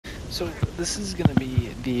So this is gonna be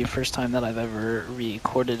the first time that I've ever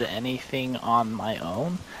recorded anything on my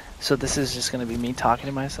own. So this is just gonna be me talking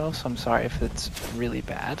to myself, so I'm sorry if it's really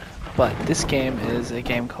bad. But this game is a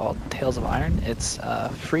game called Tales of Iron. It's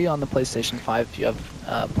free on the PlayStation 5 if you have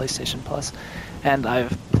PlayStation Plus. And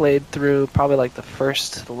I've played through probably like the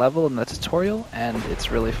first level in the tutorial, and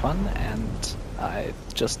it's really fun, and I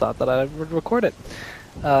just thought that I would record it.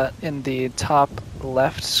 In the top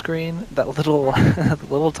left screen, that little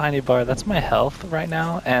little tiny bar, that's my health right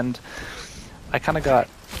now, and I kind of got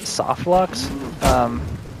soft locks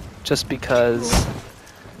just because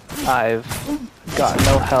I've got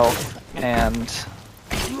no health and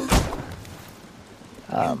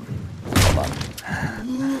hold on.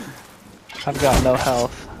 I've got no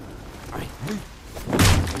health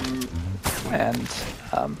and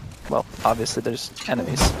well, obviously there's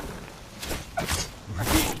enemies.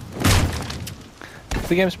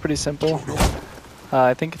 The game's pretty simple.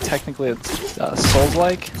 I think technically it's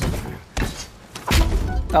Souls-like.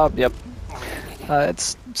 Oh, yep.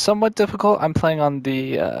 It's somewhat difficult. I'm playing on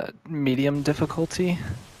the medium difficulty,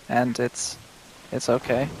 and it's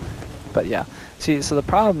okay. But yeah. See, so the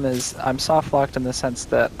problem is I'm soft-locked in the sense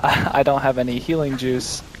that I don't have any healing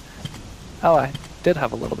juice. Oh, I did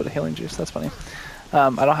have a little bit of healing juice. That's funny. I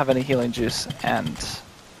don't have any healing juice, and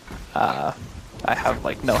I have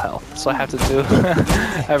like no health, so I have to do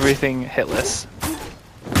everything hitless.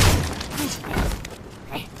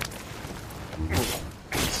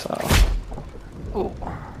 So, ooh.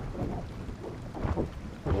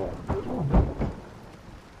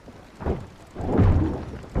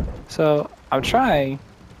 So I'm trying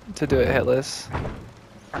to do it hitless,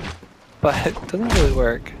 but it doesn't really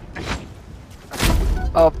work.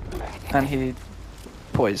 Oh, and he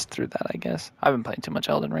poised through that, I guess. I've been playing too much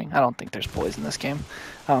Elden Ring. I don't think there's poise in this game.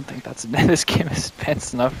 I don't think that's this game is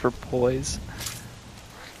advanced enough for poise.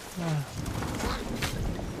 I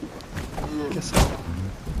guess I'll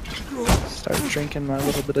start drinking my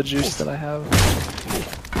little bit of juice that I have.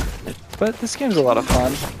 But this game's a lot of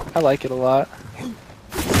fun. I like it a lot.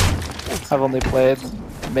 I've only played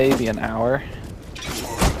maybe an hour.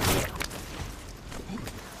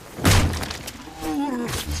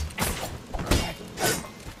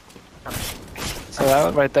 So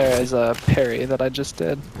that right there is a parry that I just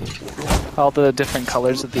did. All the different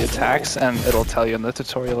colors of the attacks, and it'll tell you in the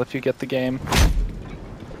tutorial if you get the game.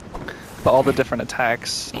 But all the different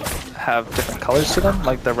attacks have different colors to them.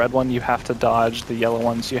 Like the red one you have to dodge, the yellow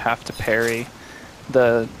ones you have to parry,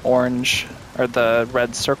 the orange or the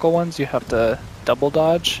red circle ones you have to double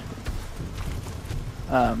dodge.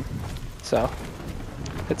 So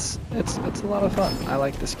it's a lot of fun. I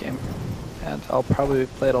like this game. And I'll probably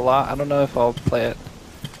play it a lot. I don't know if I'll play it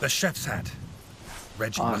the chef's hat.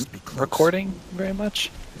 Reggie on must be close. recording very much,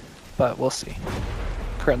 but we'll see.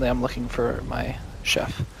 Currently I'm looking for my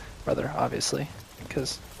chef brother, obviously,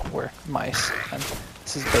 because we're mice, and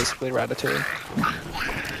this is basically Ratatouille.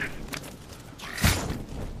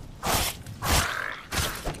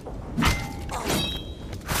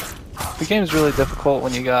 The game's really difficult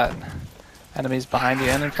when you got enemies behind you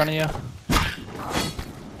and in front of you.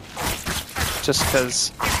 Just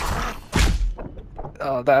because...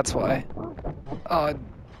 Oh, that's why. Oh, I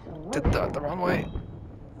did that the wrong way.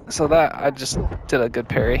 So that, I just did a good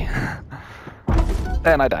parry.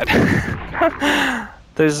 And I died.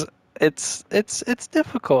 It's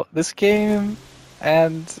difficult. This game,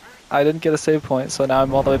 and I didn't get a save point, so now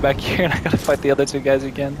I'm all the way back here and I gotta fight the other two guys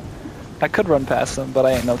again. I could run past them, but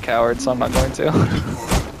I ain't no coward, so I'm not going to.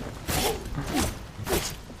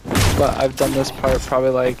 But I've done this part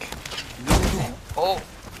probably like...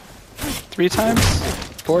 3 times?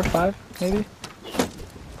 4 or 5, maybe?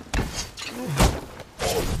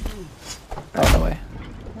 Oh, no way.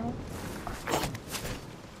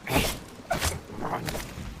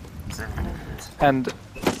 And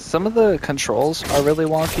some of the controls are really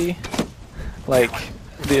wonky. Like,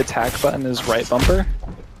 the attack button is right bumper,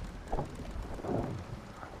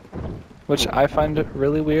 which I find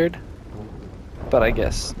really weird. But I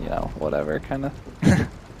guess, you know, whatever, kind of.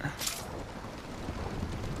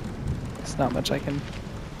 There's not much I can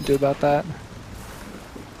do about that.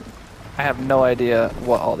 I have no idea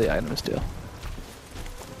what all the items do.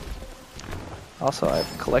 Also,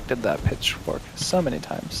 I've collected that pitchfork so many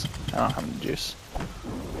times. I don't have any juice.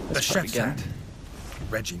 The chef's hat.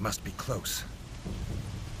 Reggie must be close.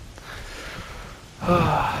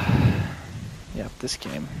 Yep, this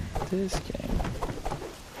game. This game.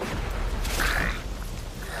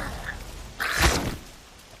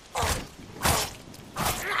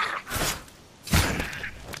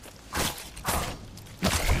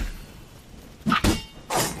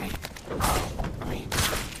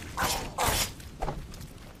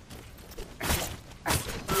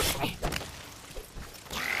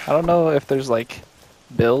 don't know if there's like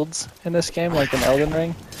builds in this game like in Elden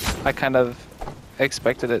Ring. I kind of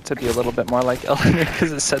expected it to be a little bit more like Elden Ring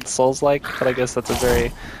because it said Souls-like, but I guess that's a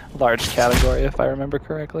very large category if I remember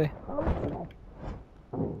correctly.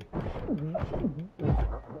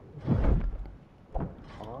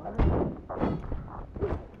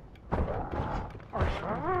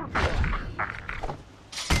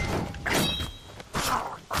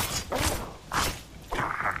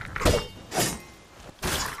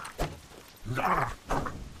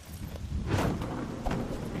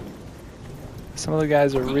 Some of the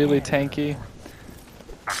guys are really tanky.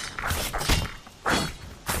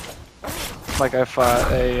 Like I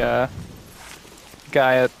fought a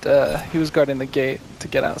guy at, he was guarding the gate to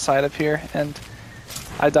get outside of here, and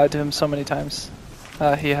I died to him so many times.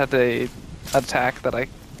 He had a attack that I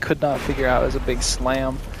could not figure out. It was a big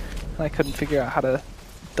slam, and I couldn't figure out how to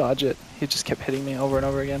dodge it. He just kept hitting me over and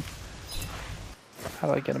over again. How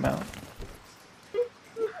do I get him out?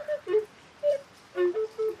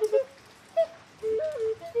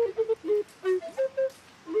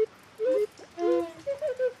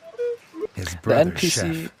 His brother, the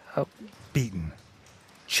NPC, Chef, beaten,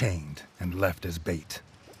 chained, and left as bait.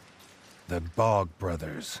 The Bog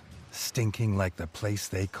brothers, stinking like the place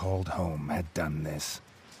they called home, had done this.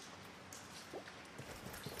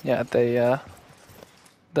 Yeah,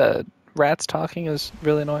 the rats talking is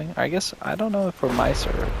really annoying. I guess, I don't know if we're mice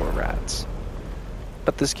or if we're rats.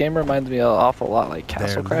 But this game reminds me an awful lot like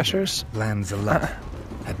Castle Crashers. Lancelot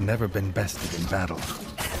had never been bested in battle.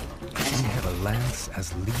 He had a lance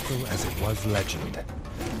as lethal as it was legend.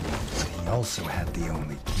 But he also had the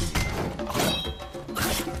only key.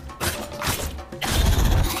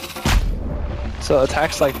 So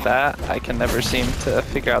attacks like that, I can never seem to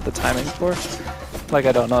figure out the timing for. Like,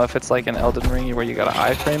 I don't know if it's like an Elden Ring where you gotta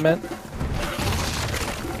iframe it.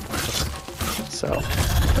 So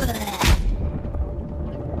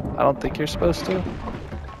I don't think you're supposed to.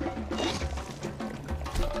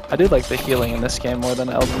 I do like the healing in this game more than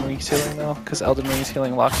Elden Ring's healing though, because Elden Ring's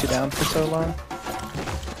healing locks you down for so long.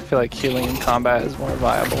 I feel like healing in combat is more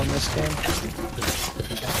viable in this game.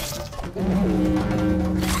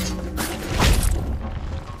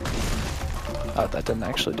 Oh, that didn't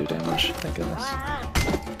actually do damage, thank goodness.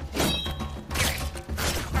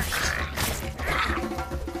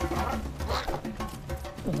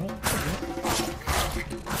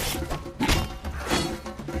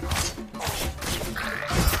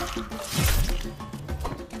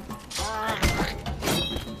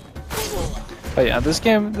 But yeah, this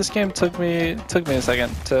game took me a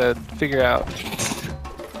second to figure out.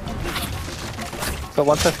 But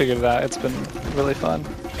once I figured it out, it's been really fun.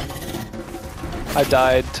 I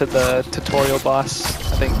died to the tutorial boss,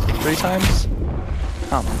 I think 3 times.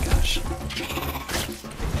 Oh my gosh.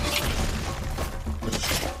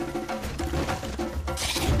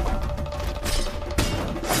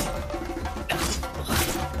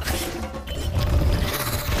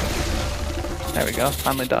 There we go,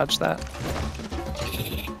 finally dodged that.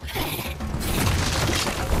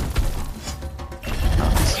 Oh,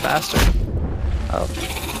 he's faster. Oh.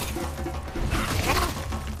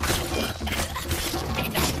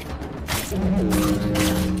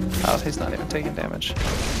 Oh, he's not even taking damage.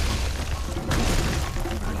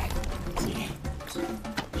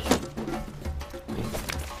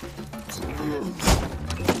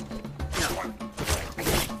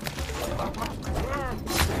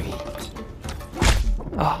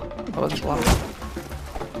 Oh, that was blocked.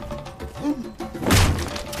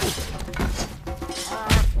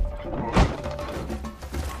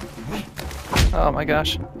 Oh my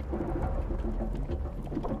gosh.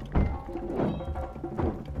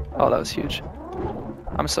 Oh, that was huge.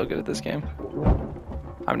 I'm so good at this game.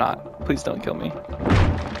 I'm not. Please don't kill me.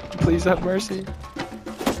 Please have mercy.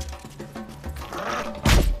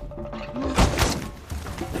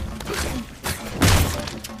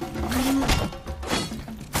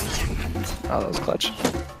 Oh, that was clutch.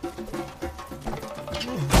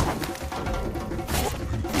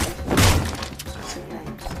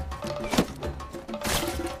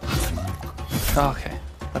 Okay,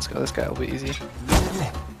 let's go. This guy will be easy.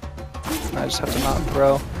 I just have to not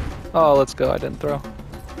throw. Oh, let's go. I didn't throw.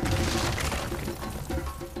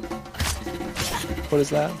 What is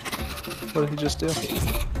that? What did he just do?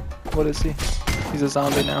 What is he? He's a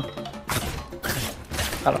zombie now.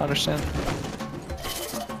 I don't understand.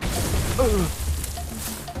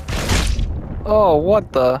 Oh,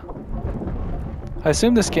 what the? I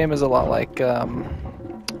assume this game is a lot like,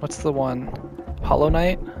 what's the one? Hollow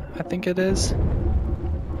Knight, I think it is.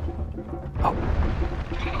 Oh.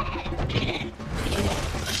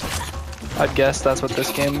 I'd guess that's what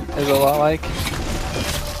this game is a lot like.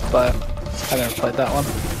 but I never played that one.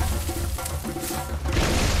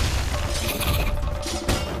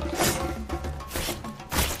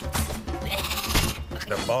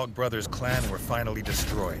 The Bog Brothers clan were finally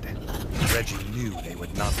destroyed. Reggie knew they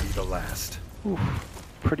would not be the last. Ooh,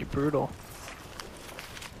 pretty brutal.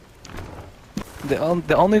 The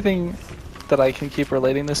only thing that I can keep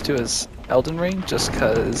relating this to is Elden Ring, just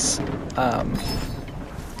because, I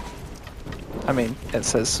mean, it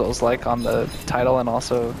says Souls-like on the title, and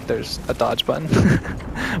also there's a dodge button.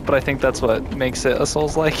 But I think that's what makes it a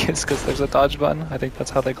Souls-like, is because there's a dodge button. I think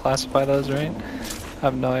that's how they classify those, right? I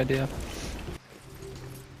have no idea.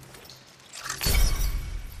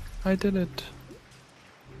 I did it.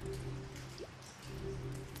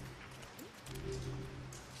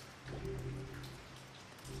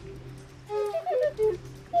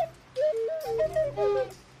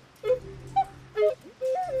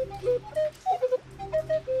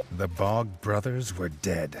 The Bog Brothers were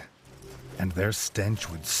dead, and their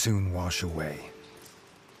stench would soon wash away.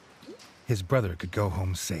 His brother could go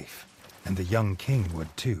home safe, and the young king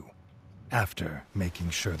would too, after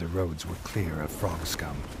making sure the roads were clear of frog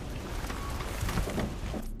scum.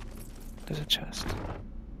 There's a chest.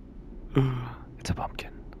 Ooh, it's a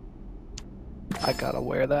pumpkin. I gotta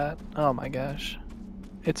wear that. Oh my gosh.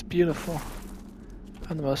 It's beautiful.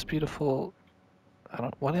 I'm the most beautiful...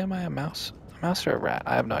 what am I, a mouse? A mouse or a rat?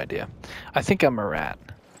 I have no idea. I think I'm a rat.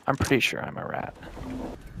 I'm pretty sure I'm a rat.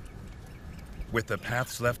 With the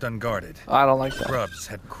paths left unguarded, I don't like that. grubs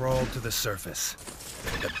had crawled to the surface.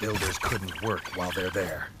 The builders couldn't work while they're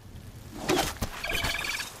there.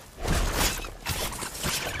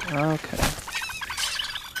 Okay.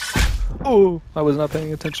 Oh, I was not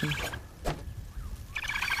paying attention.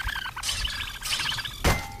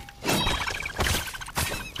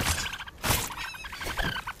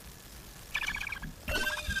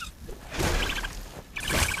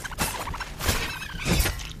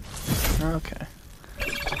 Okay.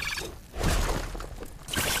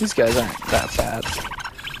 These guys aren't that bad.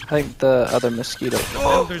 I think the other mosquito... The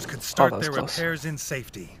builders could start that was their close. repairs in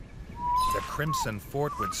safety. The Crimson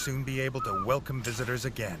Fort would soon be able to welcome visitors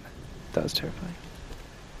again. That was terrifying.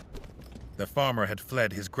 The farmer had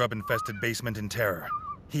fled his grub-infested basement in terror.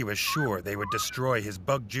 He was sure they would destroy his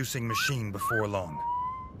bug-juicing machine before long.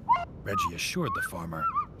 Reggie assured the farmer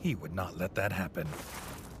he would not let that happen.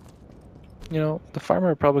 You know, the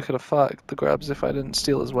farmer probably could have fought the grubs if I didn't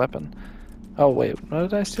steal his weapon. Oh wait, what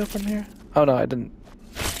did I steal from here? Oh no, I didn't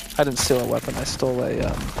steal a weapon. I stole a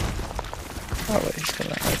oh wait, he's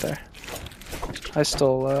coming out right there. I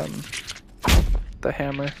stole the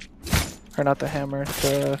hammer, or not the hammer,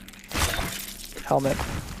 the helmet.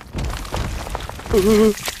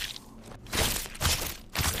 Ooh.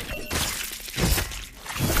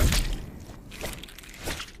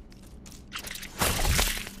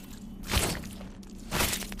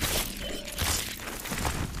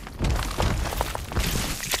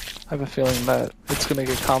 I have a feeling that it's gonna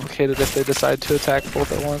get complicated if they decide to attack both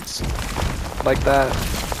at once. Like that.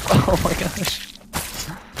 Oh my gosh.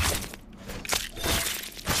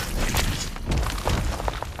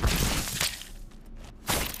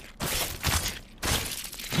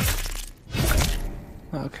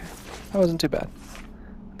 Okay. That wasn't too bad.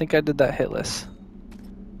 I think I did that hitless.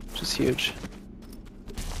 Which is huge.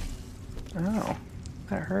 Ow.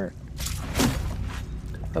 That hurt.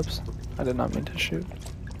 Oops. I did not mean to shoot.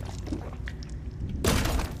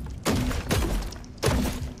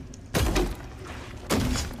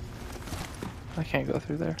 I can't go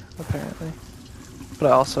through there, apparently. But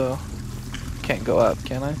I also can't go up,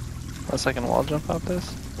 can I? Unless I can wall jump off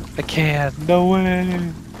this? I can! No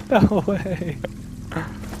way! No way!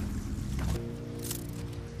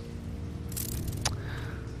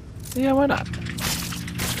 Yeah, why not?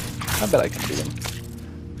 I bet I can do them.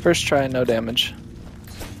 First try, no damage.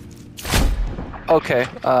 Okay,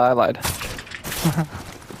 I lied.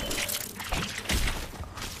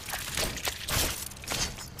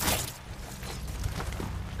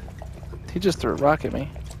 He just threw a rock at me.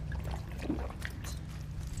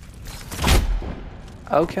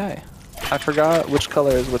 Okay. I forgot which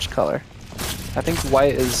color is which color. I think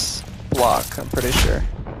white is block, I'm pretty sure.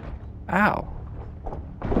 Ow.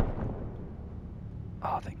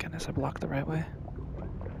 Oh, thank goodness I blocked the right way.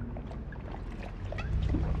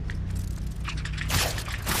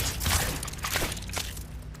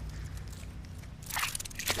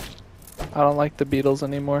 I don't like the beetles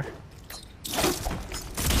anymore.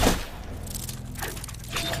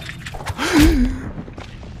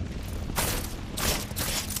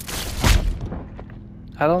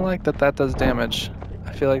 I don't like that that does damage.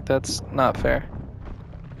 I feel like that's not fair.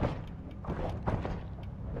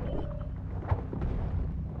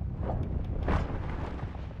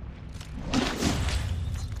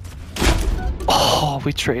 Oh,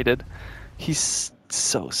 we traded. He's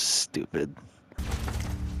so stupid.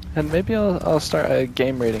 And maybe I'll start a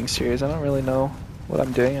game rating series. I don't really know what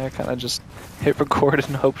I'm doing. I kind of just hit record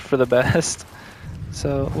and hope for the best.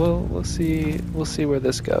 So we'll see where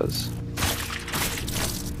this goes.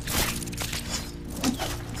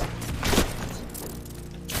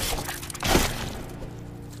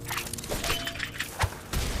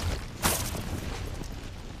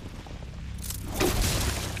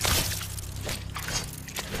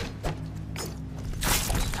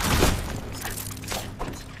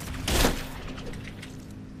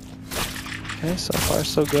 Okay, so far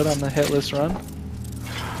so good on the hitless run.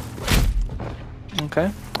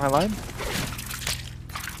 Okay, I lied.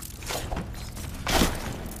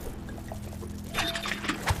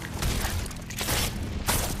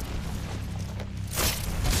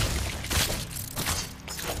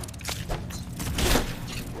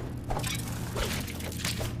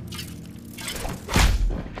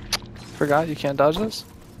 Forgot you can't dodge this?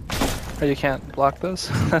 Or you can't block this?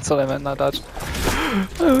 That's what I meant, not dodge.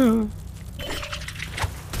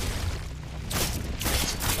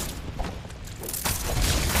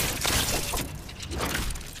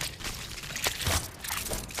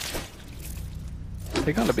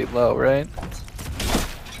 They gotta be low, right?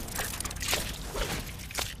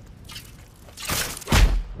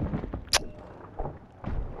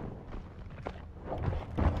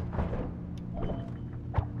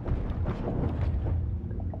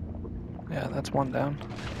 Yeah, that's one down.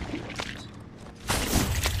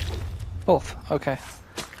 Both, okay.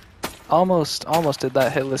 Almost did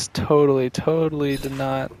that hit list. Totally did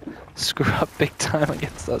not screw up big time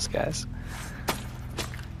against those guys.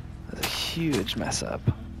 That's a huge mess up.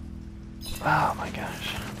 Oh my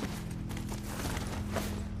gosh.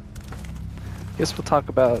 Guess we'll talk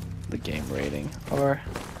about the game rating, or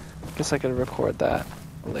I guess I could record that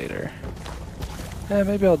later. Yeah,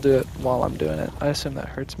 maybe I'll do it while I'm doing it. I assume that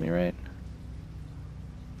hurts me, right?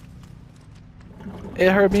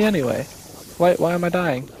 It hurt me anyway. Why am I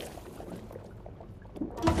dying?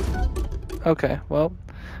 Okay, well,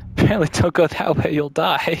 apparently don't go that way, you'll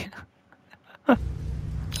die.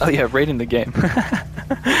 Oh yeah, rating the game.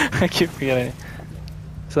 I keep forgetting.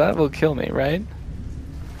 So that will kill me, right?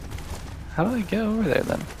 How do I get over there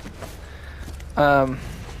then?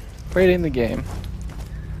 Rating the game.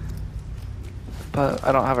 But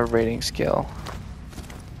I don't have a rating scale.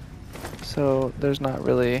 So there's not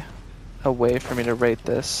really a way for me to rate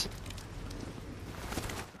this.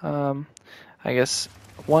 I guess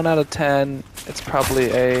 1 out of 10, it's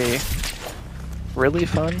probably a really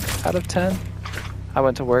fun out of 10. I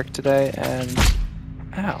went to work today and,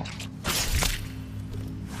 ow.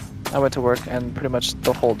 I went to work and pretty much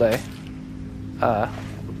the whole day, I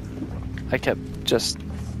kept just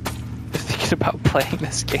thinking about playing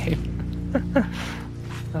this game.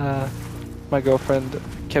 My girlfriend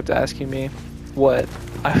kept asking me what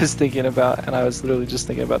I was thinking about, and I was literally just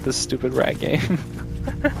thinking about this stupid rat game.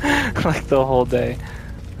 Like the whole day.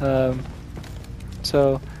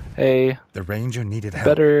 So the ranger needed help.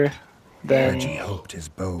 Better than Reggie hoped his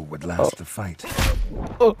bow would last the fight.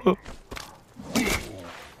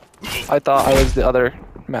 I thought I was the other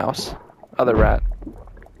rat.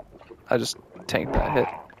 I just tanked that hit.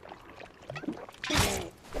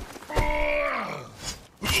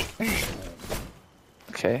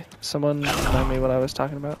 Okay, someone remind me what I was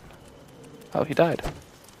talking about. Oh, he died.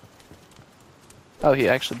 Oh, he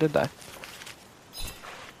actually did die.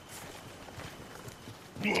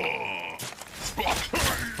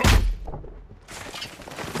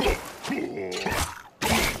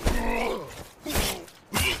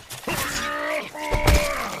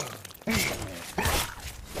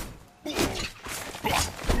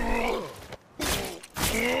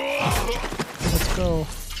 Let's go.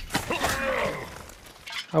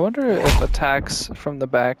 I wonder if attacks from the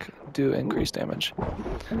back do increase damage.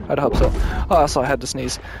 I'd hope so. Oh, also I had to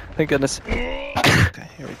sneeze. Thank goodness. Okay,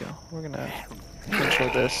 here we go. We're gonna control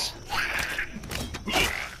this.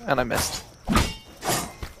 And I missed.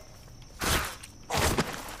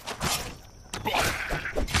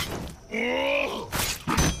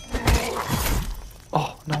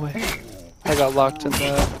 Oh, no way. I got locked in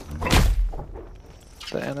the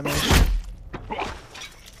animation.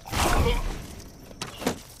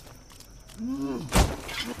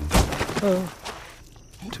 Oh,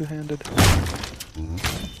 two-handed.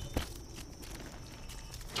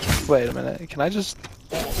 Wait a minute, can I just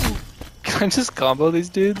combo these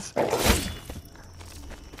dudes?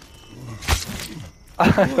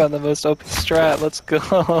 I found the most OP strat, let's go!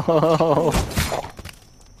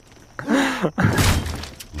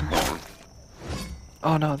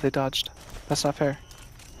 Oh no, they dodged. That's not fair.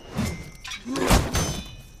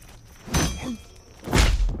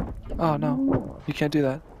 Oh no, you can't do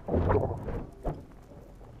that.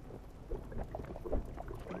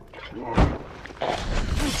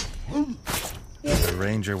 The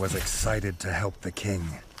ranger was excited to help the king.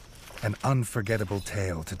 An unforgettable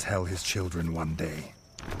tale to tell his children one day.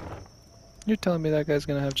 You're telling me that guy's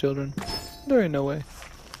gonna have children? There ain't no way.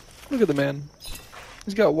 Look at the man.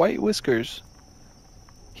 He's got white whiskers.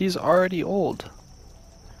 He's already old.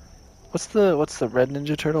 What's the red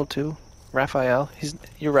Ninja Turtle too? Raphael?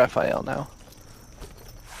 You're Raphael now.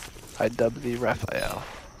 I dub thee Raphael.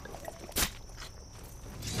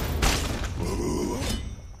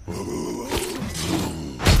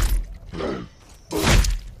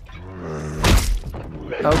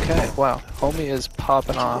 Okay, wow. Homie is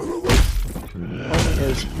popping off. Homie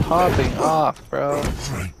is popping off, bro.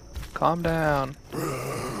 Calm down.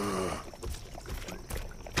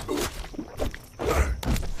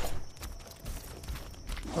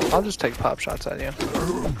 I'll just take pop shots at you.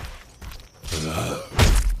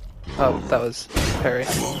 Oh, that was parry.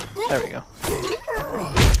 There we go.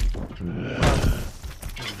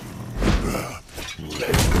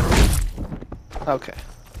 Okay.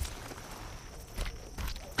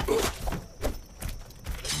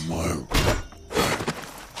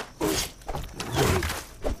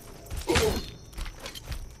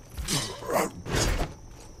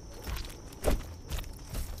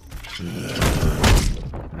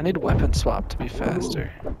 I need weapon swap to be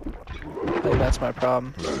faster. I think that's my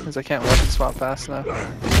problem, because I can't weapon swap fast enough.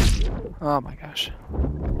 Oh my gosh.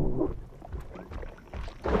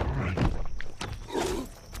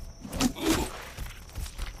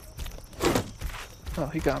 Oh,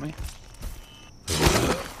 he got me.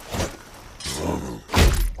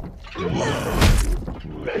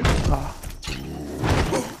 Oh.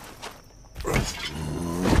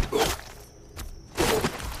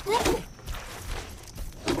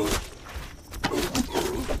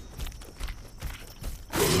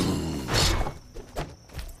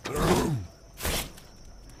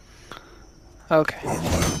 Okay.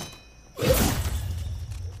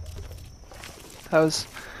 That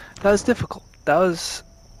was difficult. That was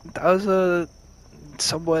a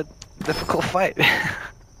somewhat difficult fight.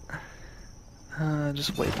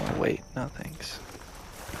 Just wait more. Wait. No thanks.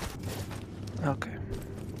 Okay.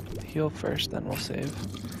 Heal first, then we'll save.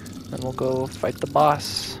 Then we'll go fight the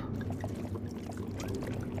boss.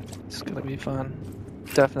 It's gonna be fun.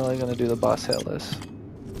 Definitely gonna do the boss hitless.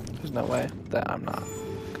 There's no way that I'm not.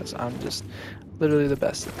 Because I'm just literally the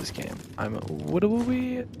best at this game. I'm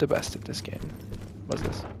the best at this game. What's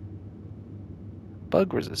this?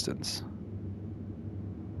 Bug resistance.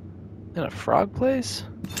 In a frog place?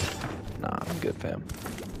 Nah, I'm good, fam.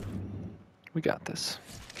 We got this.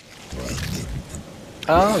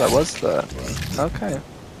 Oh, that was the... Okay.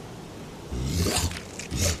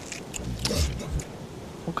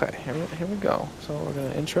 Okay, here we go. So we're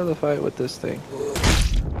gonna intro the fight with this thing.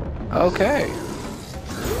 Okay.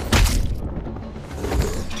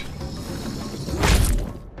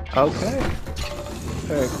 Okay.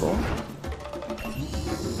 Very cool.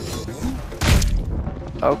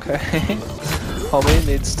 Okay. Homie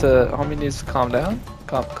needs to calm down.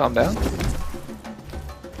 Calm down.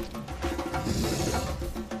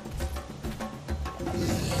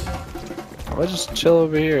 I'll just chill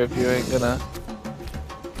over here if you ain't gonna.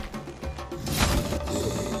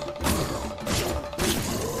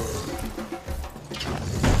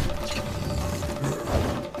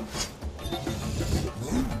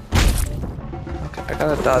 Okay, I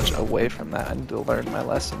gotta dodge away from that. I need to learn my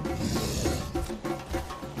lesson.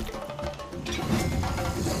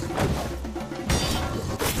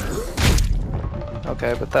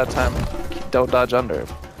 Okay, but that time, don't dodge under.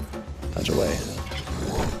 Dodge away.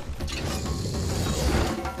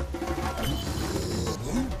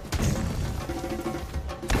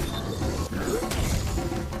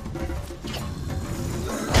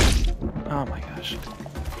 Oh my gosh.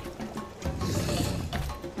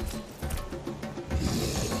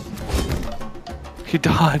 He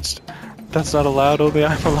dodged. That's not allowed, only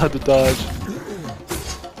I'm allowed to dodge.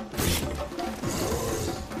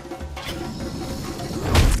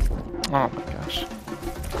 Oh my gosh.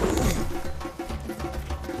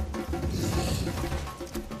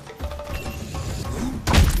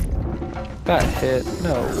 That hit.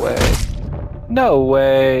 No way. No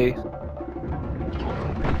way.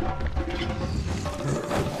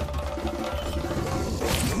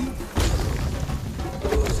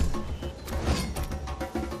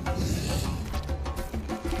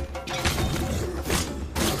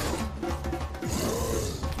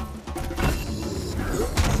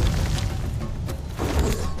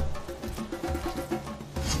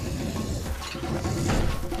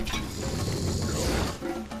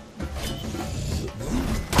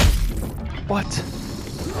 What?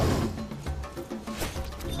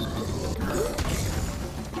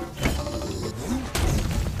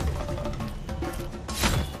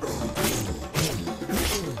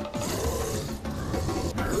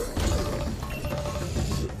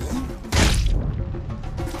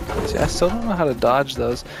 See, I still don't know how to dodge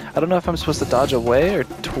those. I don't know if I'm supposed to dodge away or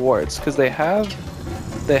towards, because they have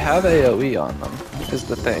AoE on them, is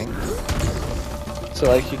the thing. So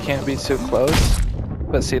like you can't be too close.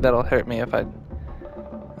 But see, that'll hurt me if I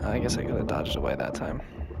guess I could have dodged away that time.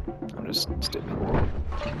 I'm just stupid.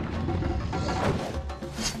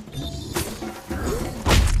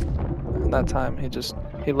 And that time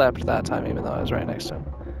he leapt that time even though I was right next to him.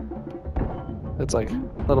 It's like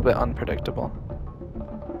a little bit unpredictable.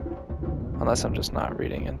 Unless I'm just not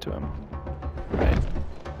reading into him. Right.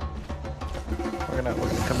 We're gonna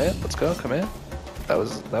commit. Let's go, commit. That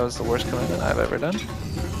was the worst commitment I've ever done.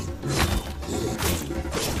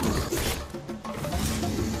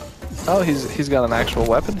 Oh, he's got an actual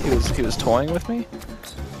weapon. He was toying with me.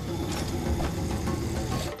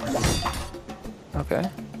 Okay.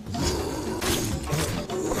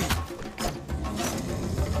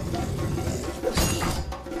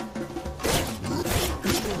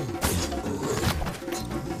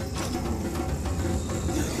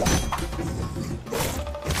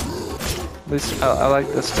 At least I like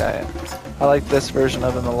this guy. I like this version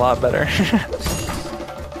of him a lot better.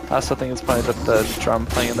 I also think it's funny that the drum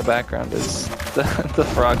playing in the background is the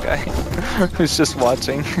frog guy who's just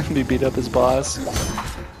watching me beat up his boss.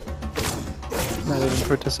 Not even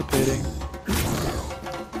participating.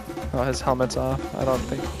 Oh, his helmet's off. I don't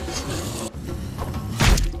think.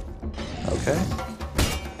 Okay.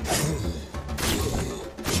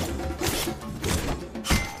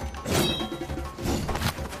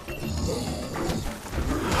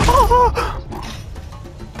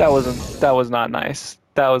 That was not nice.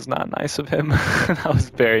 That was not nice of him. That was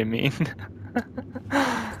very mean.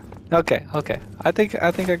 Okay. I think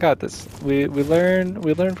I got this. We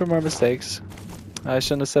learn from our mistakes. I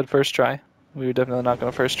shouldn't have said first try. We were definitely not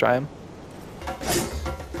gonna first try him.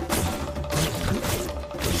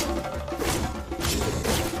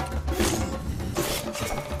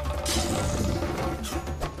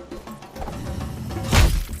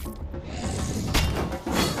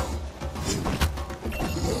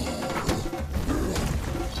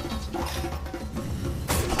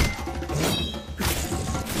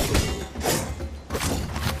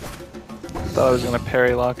 Thought I was gonna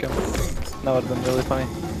parry lock him. That would have been really funny.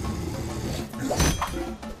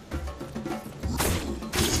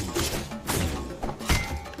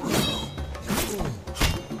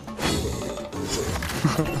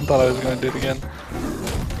 Thought I was gonna do it again.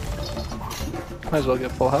 Might as well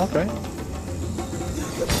get full health, right?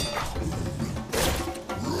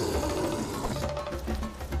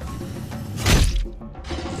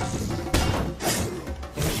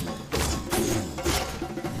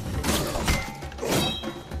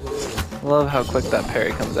 Love how quick that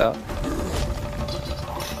parry comes out.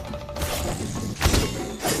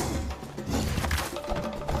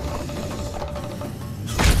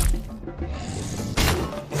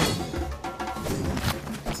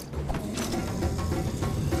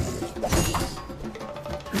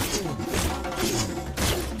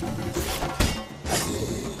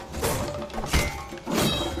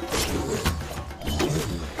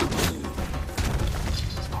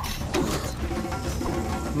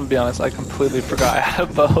 To be honest, I completely forgot I had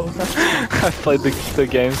a bow. I played the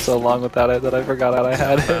game so long without it that I forgot I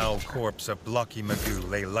had it. The foul corpse of Blocky Magoo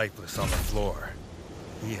lay lifeless on the floor.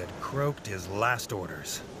 He had croaked his last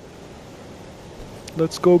orders.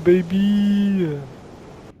 Let's go, baby!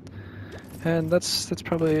 And that's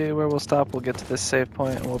probably where we'll stop. We'll get to this save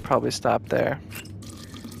point and we'll probably stop there.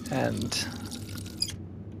 And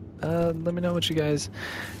let me know what you guys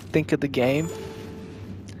think of the game.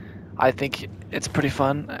 I think it's pretty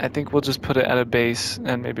fun. I think we'll just put it at a base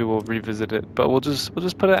and maybe we'll revisit it. But we'll just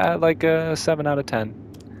put it at like a 7 out of 10.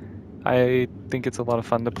 I think it's a lot of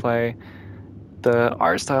fun to play. The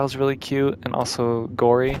art style is really cute and also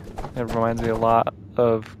gory. It reminds me a lot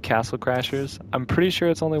of Castle Crashers. I'm pretty sure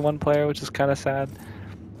it's only one player, which is kind of sad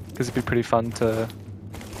because it'd be pretty fun to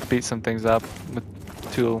beat some things up with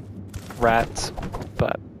 2 rats.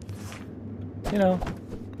 But you know,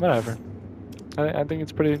 whatever. I think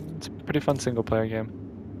it's a pretty fun single player game,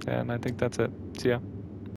 and I think that's it. See ya.